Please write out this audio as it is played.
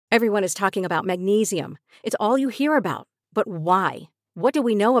Everyone is talking about magnesium. It's all you hear about. But why? What do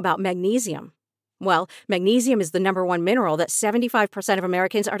we know about magnesium? Well, magnesium is the number one mineral that 75% of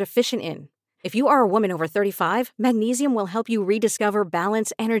Americans are deficient in. If you are a woman over 35, magnesium will help you rediscover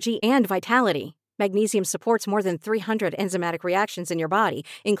balance, energy, and vitality. Magnesium supports more than 300 enzymatic reactions in your body,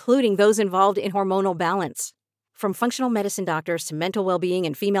 including those involved in hormonal balance. From functional medicine doctors to mental well-being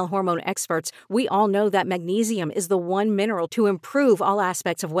and female hormone experts, we all know that magnesium is the one mineral to improve all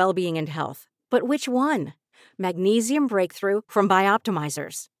aspects of well-being and health. But which one? Magnesium Breakthrough from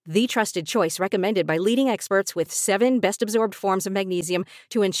Bioptimizers, the trusted choice recommended by leading experts with 7 best-absorbed forms of magnesium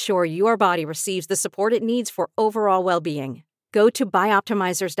to ensure your body receives the support it needs for overall well-being. Go to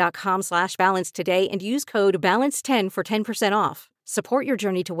bioptimizers.com/balance today and use code BALANCE10 for 10% off. Support your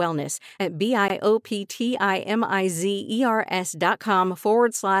journey to wellness at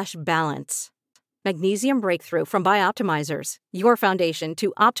bioptimizers.com/balance. Magnesium Breakthrough from Bioptimizers, your foundation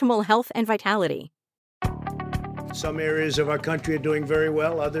to optimal health and vitality. Some areas of our country are doing very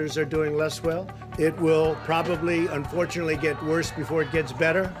well, others are doing less well. It will probably, unfortunately, get worse before it gets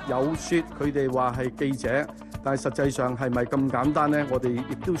better. 有說佢哋話係記者，但係實際上係咪咁簡單呢？我哋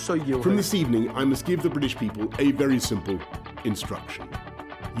亦都需要。From this evening, I must give the British people a very simple instruction.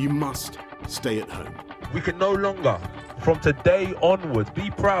 You must stay at home. We can no longer, from today onwards,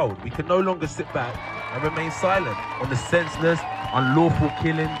 be proud. We can no longer sit back and remain silent on the senseless, unlawful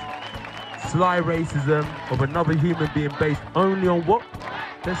killing, sly racism of another human being based only on what?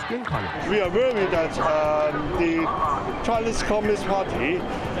 Their skin colour. We are worried that the Chinese Communist Party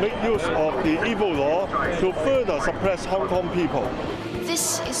make use of the evil law to further suppress Hong Kong people.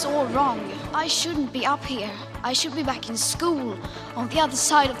 This is all wrong. I shouldn't be up here. I should be back in school on the other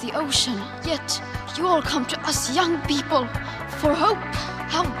side of the ocean. Yet you all come to us young people for hope.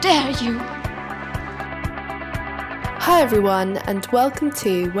 How dare you? Hi everyone, and welcome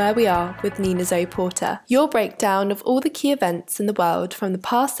to Where We Are with Nina Zoe Porter, your breakdown of all the key events in the world from the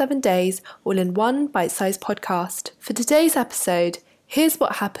past 7 days, all in one bite-sized podcast. For today's episode, here's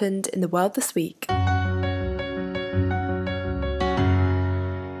what happened in the world this week.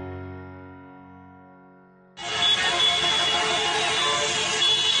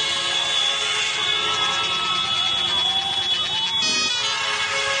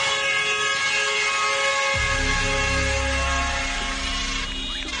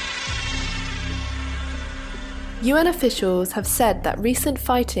 UN officials have said that recent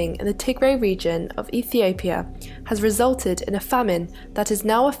fighting in the Tigray region of Ethiopia has resulted in a famine that is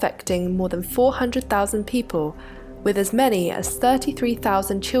now affecting more than 400,000 people, with as many as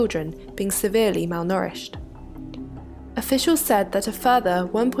 33,000 children being severely malnourished. Officials said that a further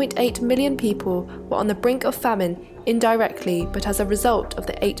 1.8 million people were on the brink of famine indirectly but as a result of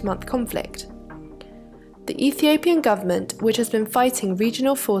the 8-month conflict. The Ethiopian government, which has been fighting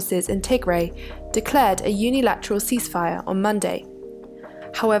regional forces in Tigray, declared a unilateral ceasefire on Monday.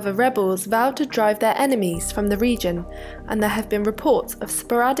 However, rebels vowed to drive their enemies from the region, and there have been reports of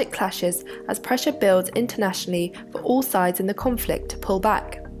sporadic clashes as pressure builds internationally for all sides in the conflict to pull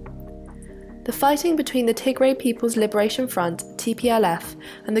back. The fighting between the Tigray People's Liberation Front, TPLF,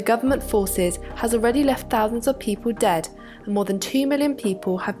 and the government forces has already left thousands of people dead, and more than 2 million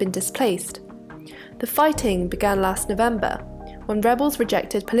people have been displaced. The fighting began last November, when rebels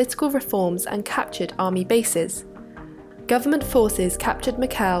rejected political reforms and captured army bases. Government forces captured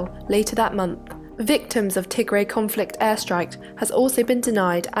Mekelle later that month. Victims of Tigray conflict airstrike has also been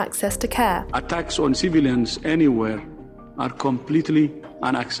denied access to care. Attacks on civilians anywhere are completely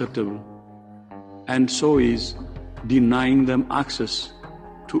unacceptable, and so is denying them access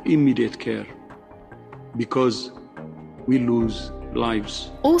to immediate care, because we lose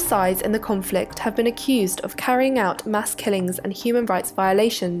lives. All sides in the conflict have been accused of carrying out mass killings and human rights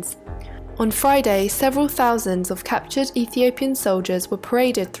violations. On Friday, several thousands of captured Ethiopian soldiers were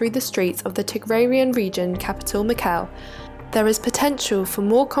paraded through the streets of the Tigrayan region capital Mekelle. There is potential for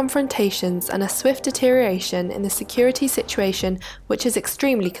more confrontations and a swift deterioration in the security situation, which is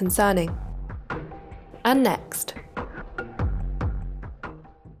extremely concerning. And next.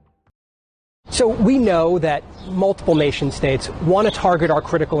 So we know that multiple nation states want to target our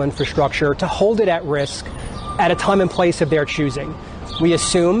critical infrastructure to hold it at risk at a time and place of their choosing. We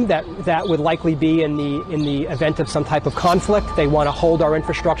assume that that would likely be in the event of some type of conflict. They want to hold our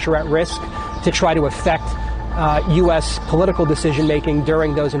infrastructure at risk to try to affect U.S. political decision-making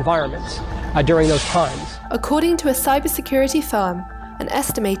during those environments, during those times. According to a cybersecurity firm, an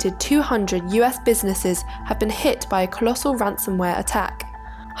estimated 200 U.S. businesses have been hit by a colossal ransomware attack.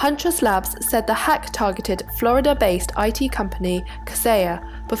 Huntress Labs said the hack targeted Florida-based IT company Kaseya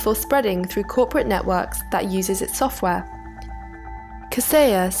before spreading through corporate networks that uses its software.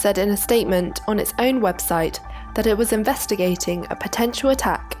 Kaseya said in a statement on its own website that it was investigating a potential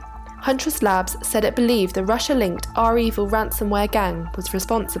attack. Huntress Labs said it believed the Russia-linked REvil ransomware gang was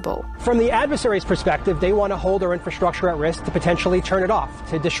responsible. From the adversary's perspective, they want to hold our infrastructure at risk to potentially turn it off,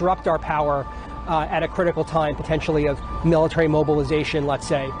 to disrupt our power at a critical time, potentially of military mobilization, let's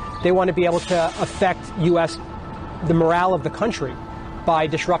say. They want to be able to affect the morale of the country by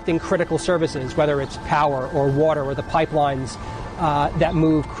disrupting critical services, whether it's power or water or the pipelines that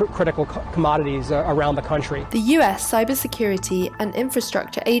move critical commodities around the country. The US Cybersecurity and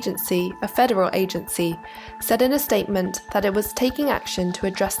Infrastructure Agency, a federal agency, said in a statement that it was taking action to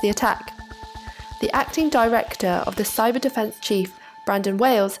address the attack. The acting director of the Cyber Defense Chief, Brandon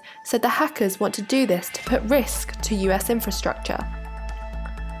Wales, said the hackers want to do this to put risk to US infrastructure.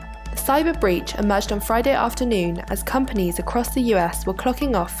 The cyber breach emerged on Friday afternoon as companies across the US were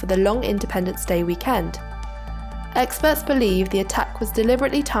clocking off for the long Independence Day weekend. Experts believe the attack was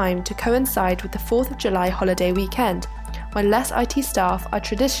deliberately timed to coincide with the 4th of July holiday weekend, when less IT staff are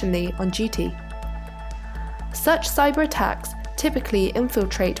traditionally on duty. Such cyber attacks typically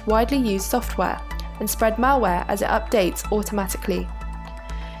infiltrate widely used software and spread malware as it updates automatically.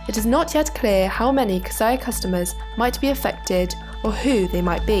 It is not yet clear how many Kaseya customers might be affected or who they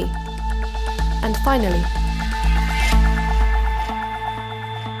might be. And finally,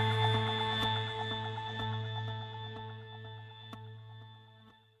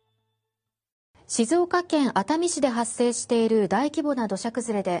静岡県熱海市で発生している大規模な土砂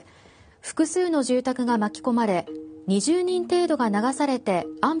崩れで複数の住宅が巻き込まれ20人程度が流されて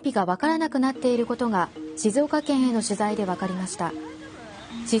安否が分からなくなっていることが静岡県への取材で分かりました。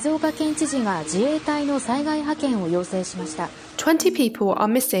静岡県知事が自衛隊の災害派遣を要請しました。20 people are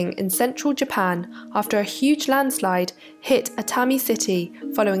missing in central Japan after a huge landslide hit Atami City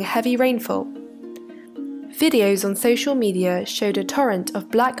following heavy rainfall. Videos on social media showed a torrent of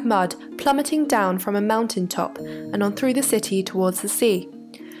black mud plummeting down from a mountaintop and on through the city towards the sea.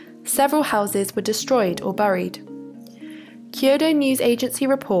 Several houses were destroyed or buried. Kyodo News Agency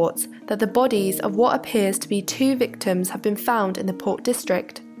reports that the bodies of what appears to be 2 victims have been found in the Port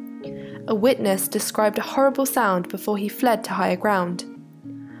District. A witness described a horrible sound before he fled to higher ground.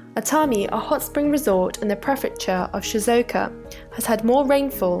 Atami, a hot spring resort in the prefecture of Shizuoka, has had more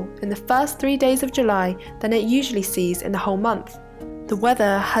rainfall in the first 3 days of July than it usually sees in the whole month. The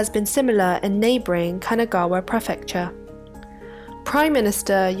weather has been similar in neighbouring Kanagawa Prefecture. Prime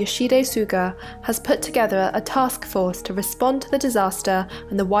Minister Yoshide Suga has put together a task force to respond to the disaster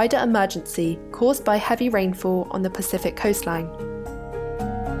and the wider emergency caused by heavy rainfall on the Pacific coastline.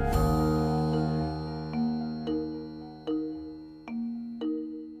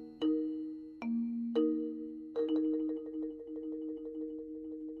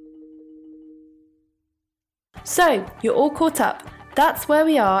 So, you're all caught up. That's where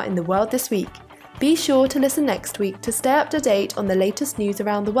we are in the world this week. Be sure to listen next week to stay up to date on the latest news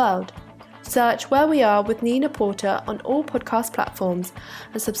around the world. Search Where We Are with Nina Porter on all podcast platforms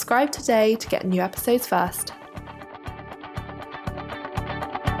and subscribe today to get new episodes first.